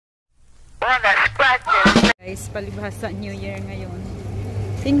Guys, palibhasa New Year ngayon.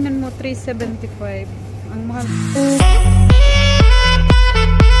 Tingnan mo, 375. Ang mahal.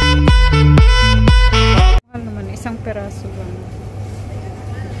 Mahal naman, isang peraso lang.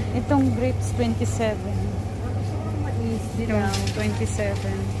 Itong grapes, 27. Easy lang, 27.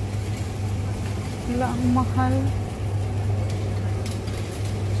 Wala, ang mahal.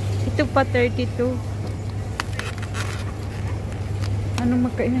 Ito pa, 32. Ano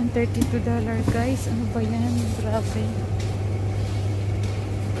magkailan? $32 guys. Ano ba yan? Grabe.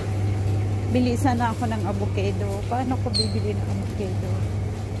 Bili sana ako ng avocado. Paano ko bibili ng avocado?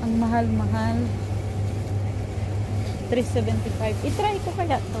 Ang mahal-mahal. $3.75. I-try ko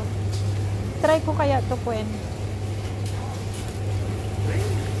kaya to. Try ko kaya to, Gwen.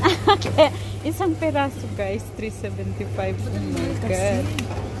 Isang peraso guys. $3.75. Oh my God.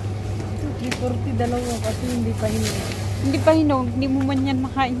 $3.40 dalawa kasi hindi pa hinog. Hindi pa hinog. Hindi mo man yan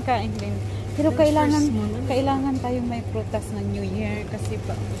makain-kain din. Pero kailangan tayong may prutas ng New Year. Kasi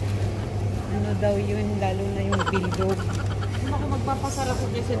pa, ano daw yun, lalo na yung bildog. Ano ako magpapasarap ko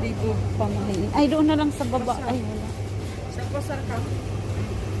kasi dito? Pamahin. Ay, doon na lang sa baba. Ay, wala. Sa pasar ka?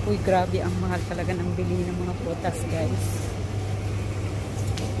 Uy, grabe. Ang mahal talaga ng bili ng mga prutas, guys.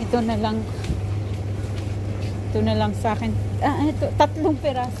 Ito na lang. Ito na lang sa akin. Ito, 3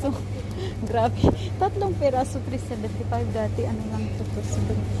 peraso. Grabe. 3 peraso, $3.75 dati. Ano lang ito?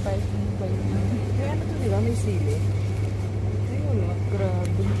 $4.75. Ano ba yun? Kaya ano ito, di ba? May sili. Ay, wala.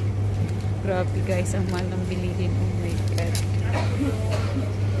 Grabe. Grabe guys. Ang mahal ng bilihin. Oh my God.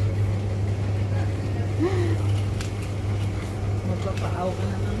 Magpapaaw ka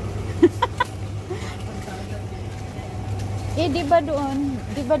na lang.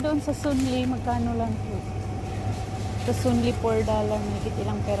 Di ba doon sa Sunli, magkano lang po? Sa Sunli, $4. May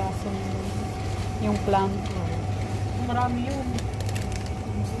ilang peraso na yung plum. Marami yun.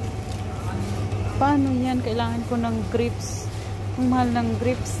 Paano yan? Kailangan ko ng grapes. Ang mahal ng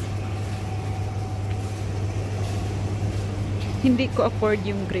grapes. Hindi ko afford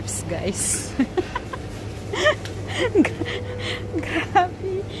yung grapes, guys.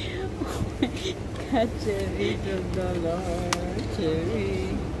 Grabe. Oh my God, cherry. $12.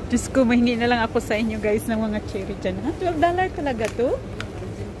 Cherry. Diyos ko, mahingi na lang ako sa inyo, guys, ng mga cherry dyan. $12 talaga to?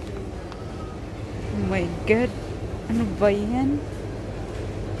 Oh my God. Ano ba yan?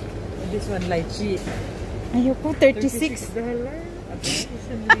 This one, lychee. Ayoko, $36. $36.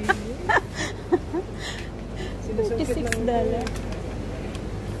 $36.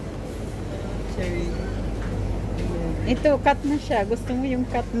 Cherry. Ito, cut na siya. Gusto mo yung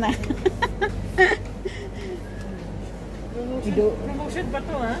cut na. Promotion ba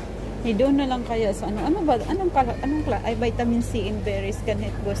to, ha? Doon na lang kaya sa ano ba? Anong ay vitamin C in berries can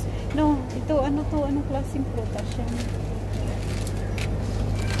it boost? No, ito ano to? Anong klaseng prutas siya?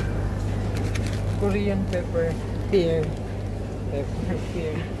 Korean pepper. Pear. Pepper,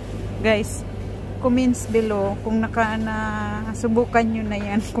 pear. Guys, comments below kung subukan nyo na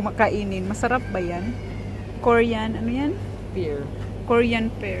yan, kumakainin. Masarap ba yan? Korean, ano yan? Pear. Korean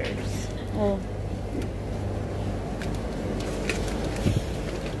pears. Oh.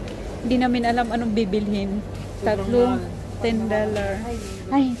 Hindi namin alam anong bibilhin. $3, $10.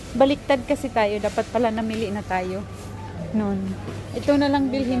 Ay, baliktad kasi tayo. Dapat pala namili na tayo. Noon. Ito na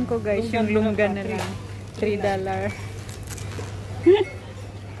lang bilhin ko, guys. Yung lungga na lang. $3.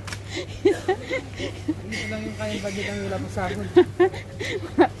 Ito lang yung kayang budget ang wala mo sahod.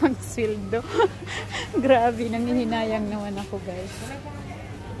 Wala pang sweldo. Grabe, nangihinayang naman ako, guys.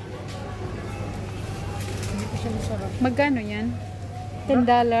 Hindi ko siya masarap. Magkano yan? $10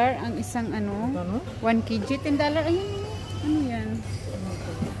 ang isang ano? 1 kg. $10. Ayun, ano yan?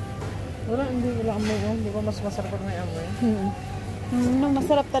 Wala kang mo. Di ba mas masarap pag may amoy?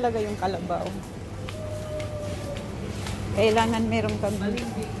 Masarap talaga yung kalabaw. Kailangan meron kang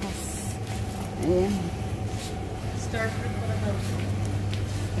bukas. Ayan. Starfruit para daw.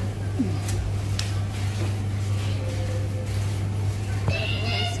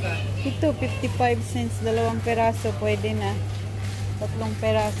 Ito, 55 cents. 2 peraso. Pwede na. 3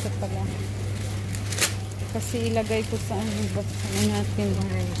 peraso pala. Kasi ilagay ko sa ano ba? Ano natin?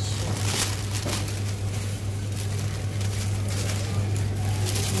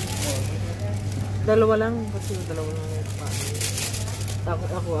 Dalawa lang. Kasi dalawa lang ito pa.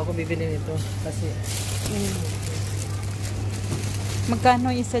 Ako bibili nito. Kasi magkano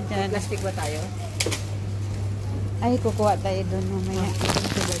isa dyan? plastic ba tayo? Ay, kukuha tayo doon mamaya.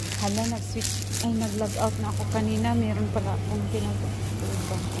 Hala, nag-switch. Ay, nag-log out na ako kanina. Meron pala akong pinag-log.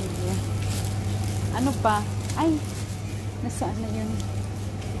 Ano pa? Ay, nasaan na yun?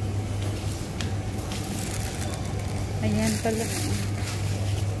 Ayan pala.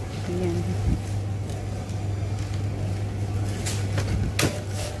 Ayan.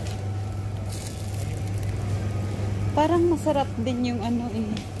 Parang masarap din yung ano eh.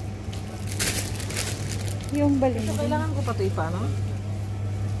 Yung So, balimbing. kailangan ko pa ito ipaano?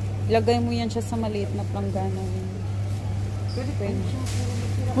 Lagay mo yan siya sa maliit na planggana. Pwede pa yun siya.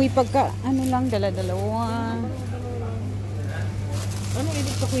 Uy, pagka, ano lang, dala-dalawa. Ano,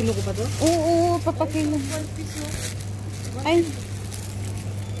 ibig pa kilo ko pa to? Oo, papakilo. Ay.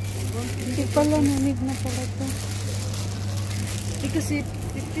 Hindi pala, namig na pala to. Kasi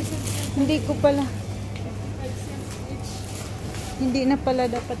 50 cents. Hindi ko pala. Hindi na pala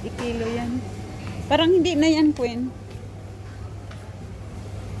dapat ikilo yan. Parang hindi na yan, Queen.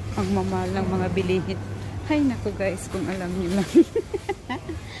 Ang mamahal ng mga bilihin. Ay, naku guys, kung alam niyo lang.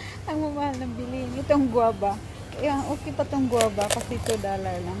 Ang mamahal ng bilihin. Itong guava. Ayan, okay pa itong guava kasi $2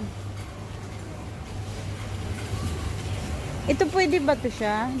 lang. Ito pwede ba to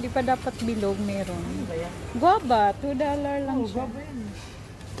siya? Hindi pa dapat bilog meron. Ano ba yan? Guava, $2 lang Oh, siya. gaba yan.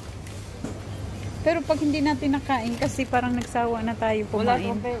 Pero pag hindi natin nakain kasi parang nagsawa na tayo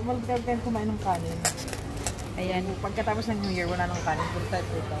kumain. Wala tayong kumain ng kanin. Ayan. Pagkatapos ng New Year, wala nang kanin. Full time.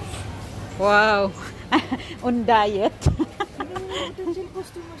 Wow. On diet. Potential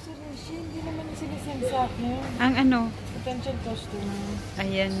customer sa Rishi. Hindi naman sinisend sa akin. Ang ano? Potential customer.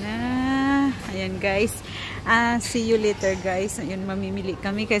 Ayan na. Ayan guys. See you later guys. Ayun, mamimili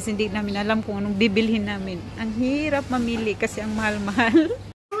kami kasi hindi namin alam kung anong bibilhin namin. Ang hirap mamili kasi ang mahal-mahal.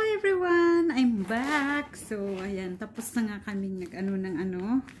 Hello everyone! I'm back. So, ayan. Tapos na nga kami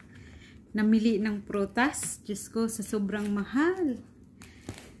namili ng prutas. Diyos ko, sa sobrang mahal.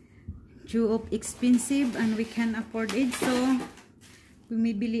 Due of expensive and we can afford it. So,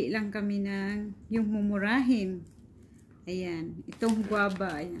 bumibili lang kami ng yung mumurahin. Ayan. Itong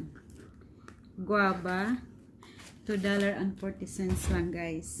guava. Ayan. Guava. $2.40 lang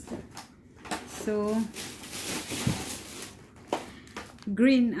guys. So,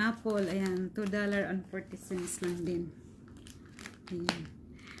 green apple. Ayan. $2.40 lang din. Ayan.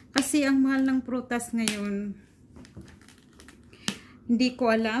 Kasi ang mahal ng prutas ngayon, hindi ko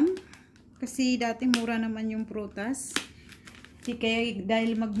alam. Kasi dati mura naman yung prutas. Kaya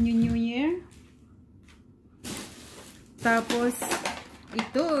dahil mag-New Year. Tapos,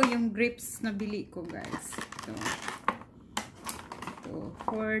 ito yung grapes na bili ko guys. Ito.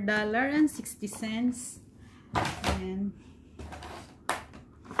 $4.60. Ayan.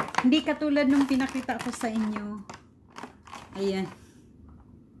 Hindi katulad nung pinakita ko sa inyo. Ayan.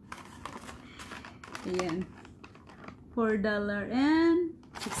 Ayan.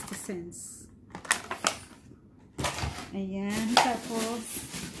 $4.60. Ayan. Tapos,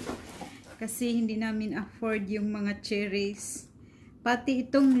 kasi hindi namin afford yung mga cherries. Pati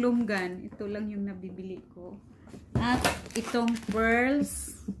itong lunggan. Ito lang yung nabibili ko. At itong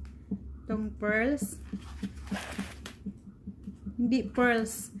pearls. Itong pearls. Hindi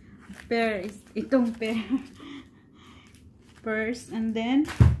pearls. Pear. Itong pear. Pearls. And then,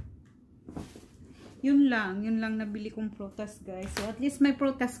 yun lang nabili kong prutas guys. So at least may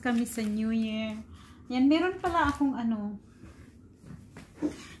prutas kami sa New Year. Yan, meron pala akong ano.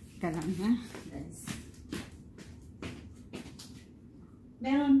 Teka lang ha, guys.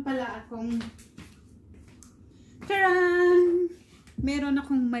 Meron pala akong taran! Meron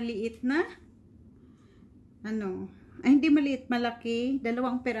akong maliit na ano, ay hindi maliit, malaki. 2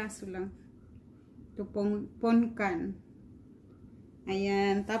 peraso lang. Ito pong ponkan.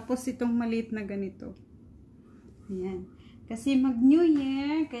 Ayan. Tapos itong maliit na ganito. Ayan. Kasi mag-New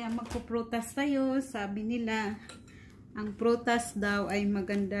Year, kaya magpuprutas tayo. Sabi nila, ang prutas daw ay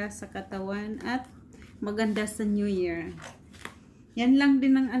maganda sa katawan at maganda sa New Year. Yan lang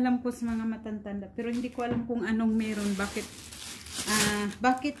din ang alam ko sa mga matatanda. Pero hindi ko alam kung anong meron. Bakit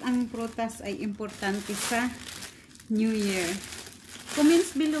ang prutas ay importante sa New Year.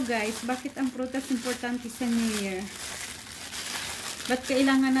 Comments below guys, bakit ang prutas importante sa New Year? Ba't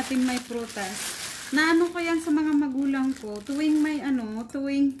kailangan natin may prutas? Naano ko yan sa mga magulang ko, tuwing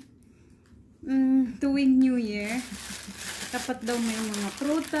New Year, dapat daw may mga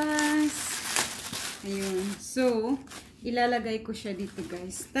prutas. Ayun. So, ilalagay ko siya dito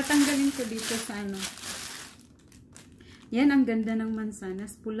guys. Tatanggalin ko dito sa ano. Yan, ang ganda ng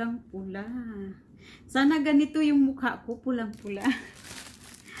mansanas. Pulang-pula. Sana ganito yung mukha ko, pulang-pula.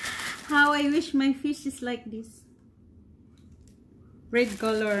 How I wish my fish is like this. Red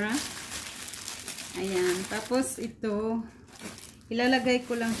color, ha? Ayan. Tapos, ito, ilalagay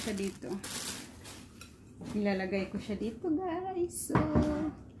ko lang siya dito. Ilalagay ko siya dito, guys. So,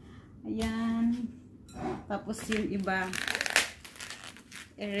 ayan. Tapos, yung iba,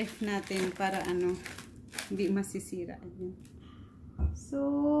 i-ref natin para, hindi masisira. Ayan.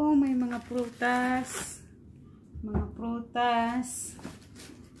 So, may mga prutas. Mga prutas.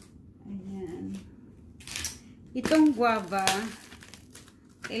 Ayan. Itong guava,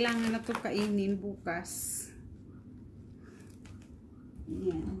 kailangan na ito kainin bukas.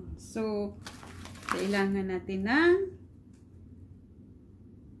 Ayan. So, kailangan natin ng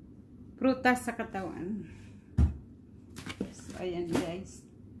prutas sa katawan. So, ayan guys.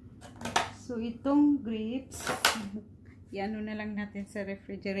 So, itong grapes, iano na lang natin sa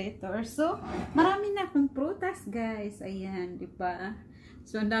refrigerator. So, marami na akong prutas, guys. Ayan, di ba?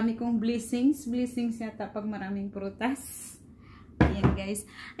 So, ang dami kong blessings. Blessings yata pag maraming prutas. Ayan, guys.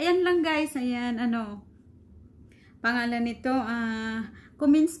 Ayan lang, guys. Ayan, ano, pangalan nito,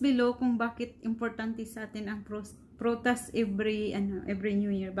 comments below kung bakit importante sa atin ang prutas every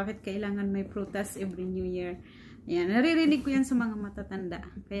New Year. Bakit kailangan may prutas every New Year? Ayan, naririnig ko yan sa mga matatanda.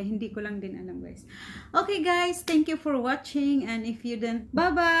 Kaya hindi ko lang din alam, guys. Okay, guys. Thank you for watching. And if you didn't,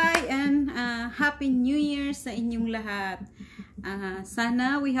 bye-bye. And Happy New Year sa inyong lahat.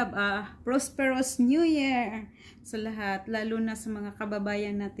 Sana we have a prosperous New Year sa lahat. Lalo na sa mga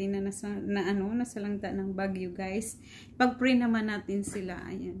kababayan natin na nasalanta ng bagyo, guys. Pag-pray naman natin sila.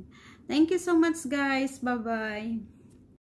 Ayan. Thank you so much, guys. Bye-bye.